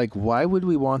 And it's like, why would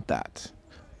we want that?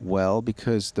 Well,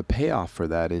 because the payoff for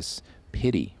that is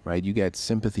pity, right? You get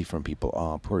sympathy from people.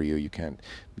 Oh, poor you can't.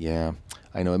 Yeah,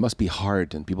 I know, it must be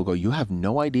hard. And people go, you have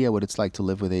no idea what it's like to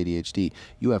live with ADHD.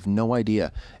 You have no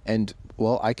idea. And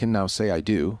well, I can now say I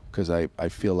do, because I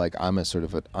feel like I'm a sort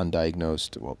of an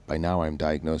undiagnosed, well, by now I'm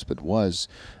diagnosed, but was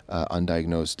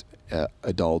undiagnosed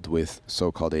adult with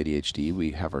so-called ADHD.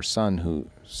 We have our son who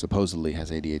supposedly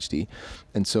has ADHD.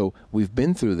 And so we've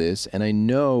been through this, and I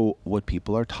know what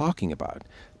people are talking about.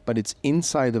 But it's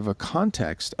inside of a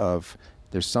context of,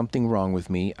 there's something wrong with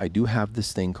me. I do have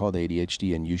this thing called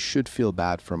ADHD, and you should feel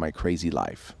bad for my crazy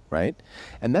life, right?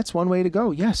 And that's one way to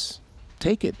go. Yes,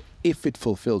 take it if it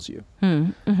fulfills you.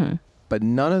 Mm-hmm. But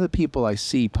none of the people I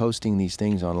see posting these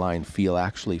things online feel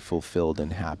actually fulfilled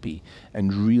and happy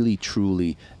and really,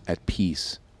 truly at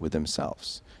peace with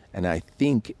themselves. And I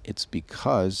think it's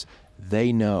because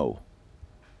they know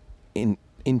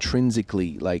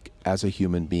intrinsically, like as a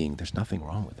human being, there's nothing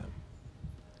wrong with them.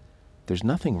 There's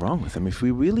nothing wrong with them. If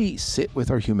we really sit with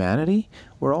our humanity,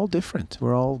 we're all different.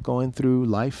 We're all going through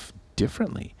life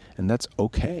differently, and that's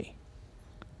okay.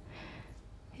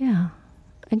 Yeah.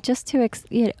 And just to,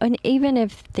 and even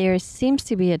if there seems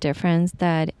to be a difference,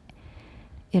 that,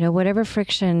 whatever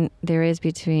friction there is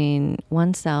between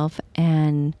oneself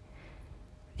and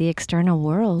the external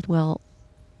world, well,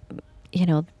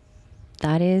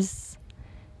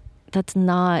 that's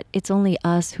not, it's only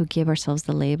us who give ourselves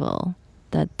the label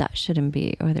that shouldn't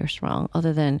be, or there's wrong,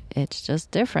 other than it's just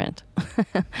different.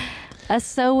 As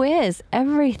so is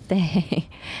everything.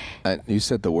 You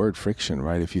said the word friction,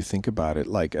 right? If you think about it,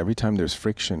 like every time there's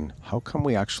friction, how come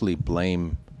we actually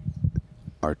blame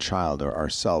our child or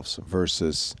ourselves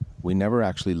versus we never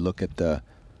actually look at the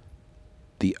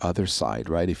other side,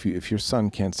 right? If your son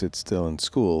can't sit still in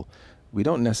school, we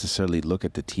don't necessarily look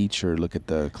at the teacher, look at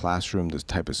the classroom, the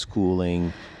type of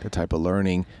schooling, the type of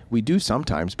learning. We do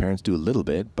sometimes, parents do a little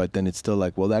bit, but then it's still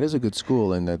like, well, that is a good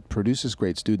school and that produces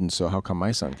great students, so how come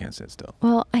my son can't sit still?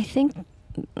 Well, I think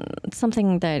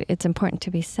something that it's important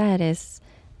to be said is,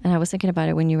 and I was thinking about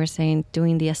it when you were saying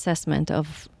doing the assessment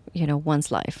of, one's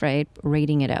life, right?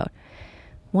 Rating it out.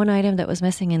 One item that was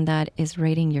missing in that is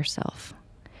rating yourself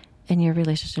and your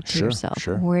relationship to yourself.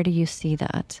 Sure. Where do you see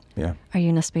that? Yeah. Are you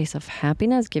in a space of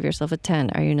happiness? Give yourself a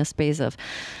 10. Are you in a space of,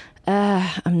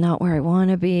 I'm not where I want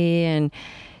to be? And,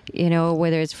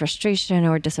 whether it's frustration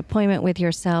or disappointment with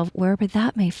yourself, wherever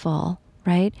that may fall,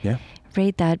 right? Yeah.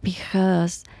 Rate that,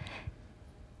 because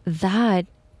that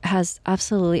has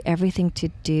absolutely everything to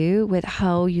do with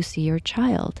how you see your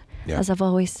child. Yeah. As I've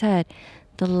always said,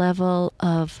 the level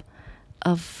of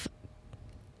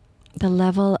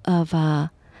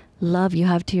love you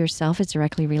have to yourself is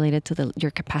directly related to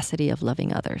your capacity of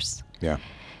loving others. Yeah.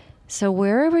 So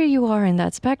wherever you are in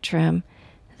that spectrum,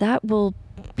 that will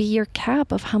be your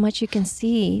cap of how much you can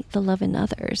see the love in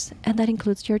others. And that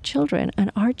includes your children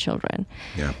and our children.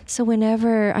 Yeah. So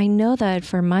whenever I know that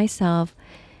for myself,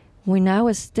 when I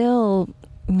was still,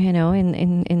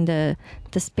 in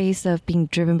the space of being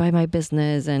driven by my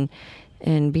business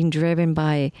and being driven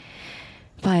by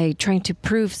trying to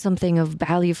prove something of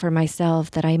value for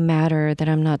myself, that I matter, that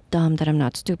I'm not dumb, that I'm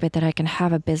not stupid, that I can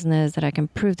have a business, that I can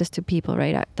prove this to people,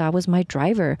 right? That was my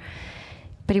driver.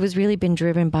 But it was really been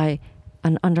driven by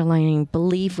an underlying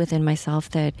belief within myself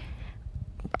that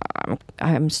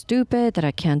I'm stupid, that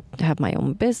I can't have my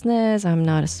own business, I'm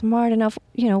not smart enough,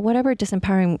 whatever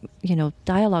disempowering,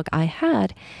 dialogue I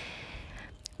had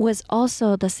was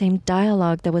also the same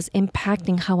dialogue that was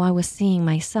impacting how I was seeing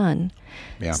my son.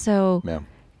 Yeah. So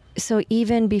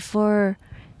even before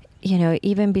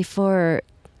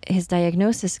his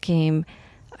diagnosis came,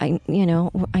 I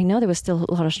know there was still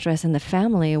a lot of stress in the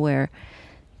family where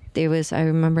I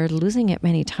remember losing it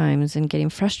many times and getting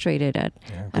frustrated at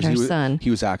our son. He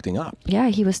was acting up. Yeah,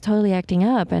 he was totally acting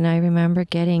up. And I remember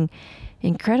getting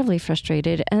incredibly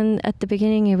frustrated. And at the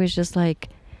beginning, it was just like,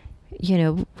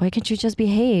 why can't you just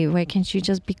behave? Why can't you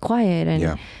just be quiet?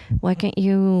 And why can't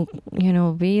you,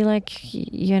 be like,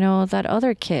 that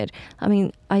other kid? I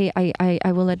mean, I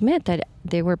will admit that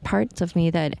there were parts of me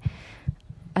that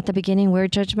at the beginning were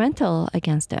judgmental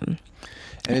against him.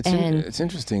 And it's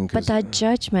interesting. But that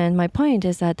judgment, my point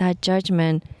is that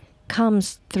judgment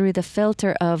comes through the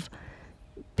filter of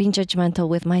being judgmental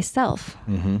with myself.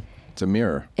 Mm-hmm. It's a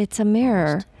mirror. It's a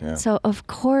mirror. Yeah. So, of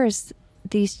course,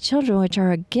 these children, which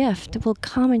are a gift, will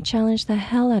come and challenge the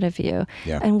hell out of you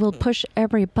and will push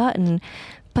every button.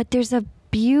 But there's a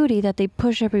beauty that they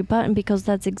push every button, because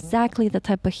that's exactly the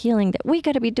type of healing that we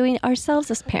got to be doing ourselves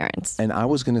as parents. And I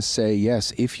was going to say,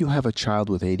 yes, if you have a child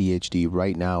with ADHD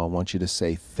right now, I want you to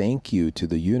say thank you to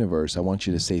the universe. I want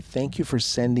you to say thank you for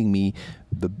sending me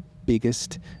the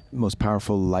biggest, most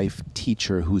powerful life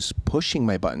teacher who's pushing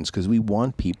my buttons, because we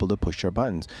want people to push our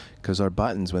buttons, because our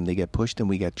buttons, when they get pushed and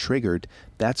we get triggered,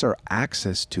 that's our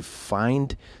access to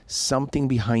find something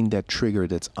behind that trigger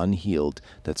that's unhealed,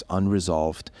 that's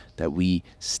unresolved, that we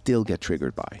still get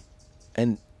triggered by.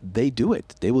 And they do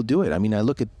it. They will do it. I mean, I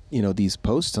look at, these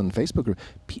posts on Facebook.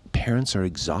 Parents are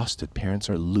exhausted. Parents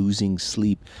are losing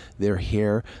sleep.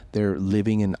 They're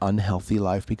living an unhealthy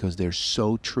life because they're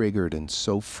so triggered and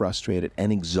so frustrated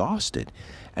and exhausted.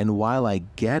 And while I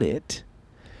get it,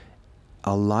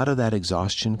 a lot of that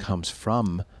exhaustion comes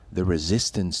from the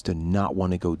resistance to not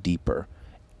want to go deeper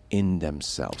in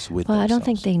themselves, with themselves. I don't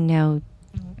think they know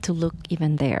to look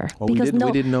even there. Well, because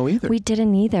we didn't know either. We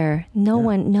didn't either. No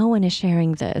one is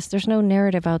sharing this. There's no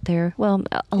narrative out there. Well,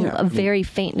 a very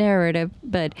faint narrative,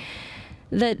 but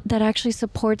that actually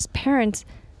supports parents.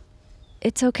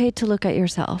 It's okay to look at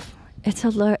yourself. It's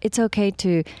okay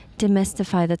to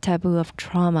demystify the taboo of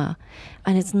trauma.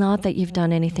 And it's not that you've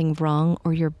done anything wrong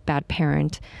or you're a bad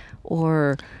parent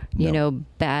or,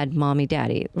 bad mommy,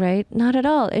 daddy, right? Not at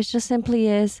all. It just simply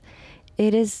is.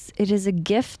 It is a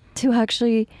gift to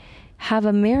actually have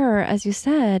a mirror, as you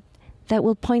said, that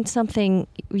will point something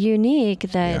unique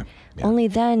that only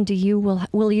then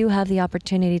will you have the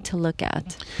opportunity to look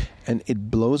at. And it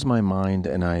blows my mind,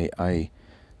 and I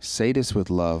say this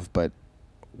with love, but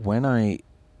when I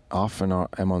often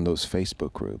am on those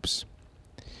Facebook groups,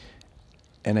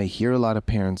 and I hear a lot of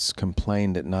parents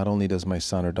complain that not only does my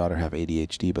son or daughter have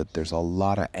ADHD, but there's a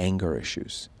lot of anger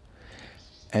issues.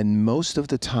 And most of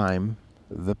the time,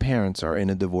 the parents are in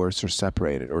a divorce or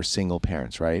separated or single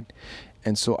parents, right?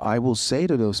 And so I will say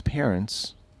to those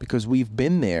parents, because we've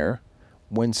been there,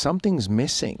 when something's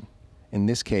missing, in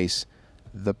this case,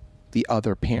 the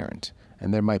other parent,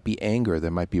 and there might be anger,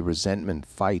 there might be resentment,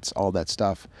 fights, all that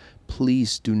stuff,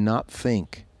 please do not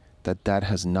think that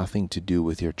has nothing to do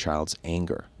with your child's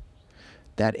anger.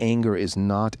 That anger is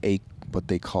not what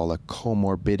they call a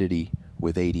comorbidity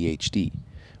with ADHD.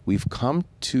 We've come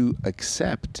to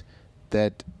accept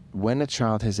that when a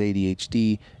child has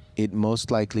ADHD, it most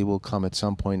likely will come at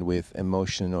some point with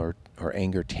emotion or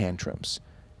anger tantrums.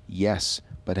 Yes,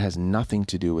 but it has nothing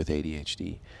to do with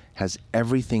ADHD. It has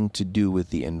everything to do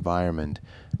with the environment.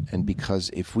 And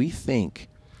because if we think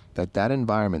that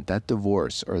environment, that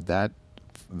divorce, or that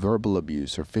verbal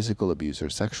abuse or physical abuse or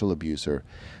sexual abuse or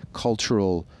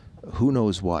cultural who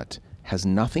knows what has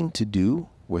nothing to do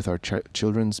with our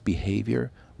children's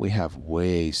behavior, we have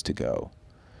ways to go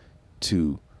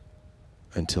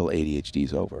until ADHD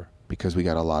is over, because we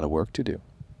got a lot of work to do.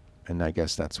 And I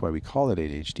guess that's why we call it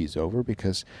ADHD is over,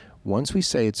 because once we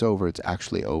say it's over, it's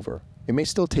actually over. It may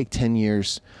still take 10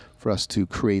 years for us to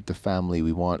create the family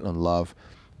we want and love,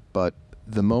 but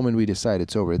the moment we decide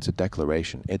it's over, it's a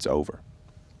declaration. It's over.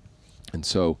 And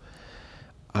so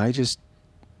I just,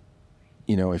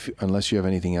 unless you have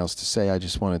anything else to say, I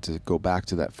just wanted to go back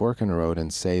to that fork in the road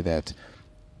and say that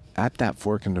at that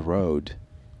fork in the road,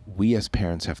 we as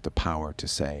parents have the power to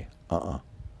say,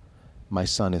 my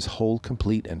son is whole,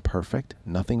 complete, and perfect.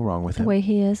 Nothing wrong with him. The way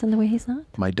he is and the way he's not.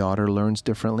 My daughter learns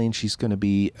differently, and she's going to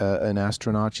be an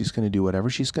astronaut. She's going to do whatever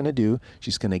she's going to do.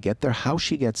 She's going to get there, how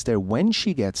she gets there, when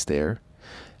she gets there.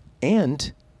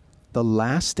 And the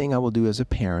last thing I will do as a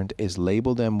parent is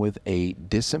label them with a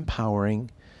disempowering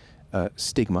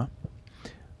stigma.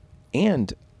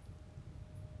 And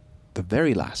the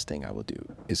very last thing I will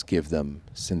do is give them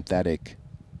synthetic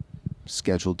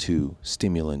Schedule II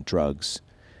stimulant drugs,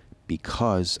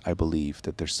 because I believe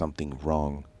that there's something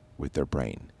wrong with their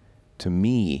brain. To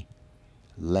me,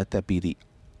 let that be the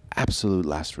absolute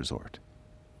last resort.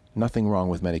 Nothing wrong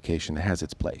with medication. It has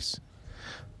its place.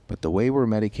 But the way we're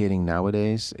medicating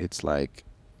nowadays, it's like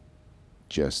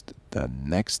just the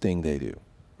next thing they do,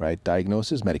 right?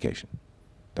 Diagnosis, medication.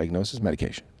 Diagnosis,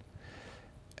 medication.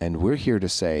 And we're here to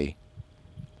say,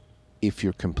 if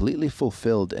you're completely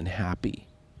fulfilled and happy,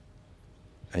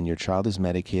 and your child is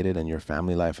medicated and your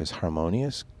family life is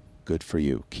harmonious, good for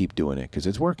you. Keep doing it, because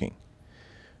it's working.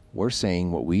 We're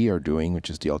saying what we are doing, which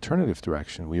is the alternative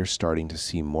direction. We are starting to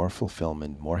see more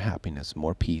fulfillment, more happiness,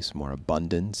 more peace, more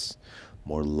abundance,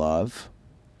 more love.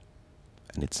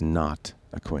 And it's not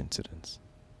a coincidence.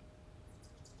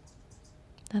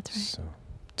 That's right. So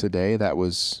today, that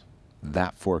was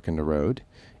that fork in the road.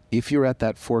 If you're at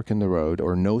that fork in the road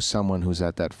or know someone who's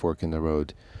at that fork in the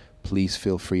road, please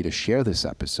feel free to share this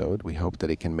episode. We hope that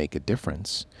it can make a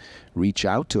difference. Reach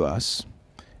out to us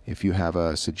if you have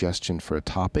a suggestion for a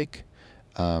topic,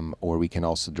 or we can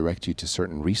also direct you to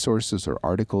certain resources or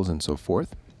articles and so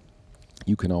forth.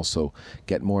 You can also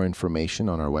get more information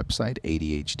on our website,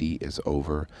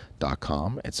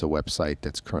 ADHDisover.com. It's a website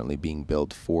that's currently being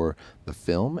built for the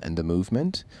film and the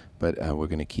movement, but we're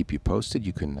going to keep you posted.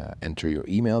 You can enter your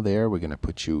email there. We're going to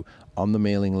put you on the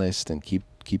mailing list and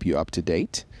keep you up to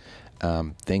date.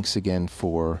 Thanks again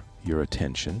for your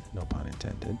attention. No pun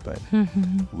intended, but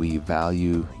we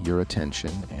value your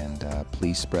attention, and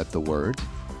please spread the word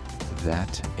that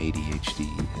ADHD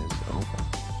is over.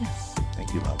 Yes.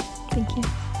 Thank you, love. Thank you.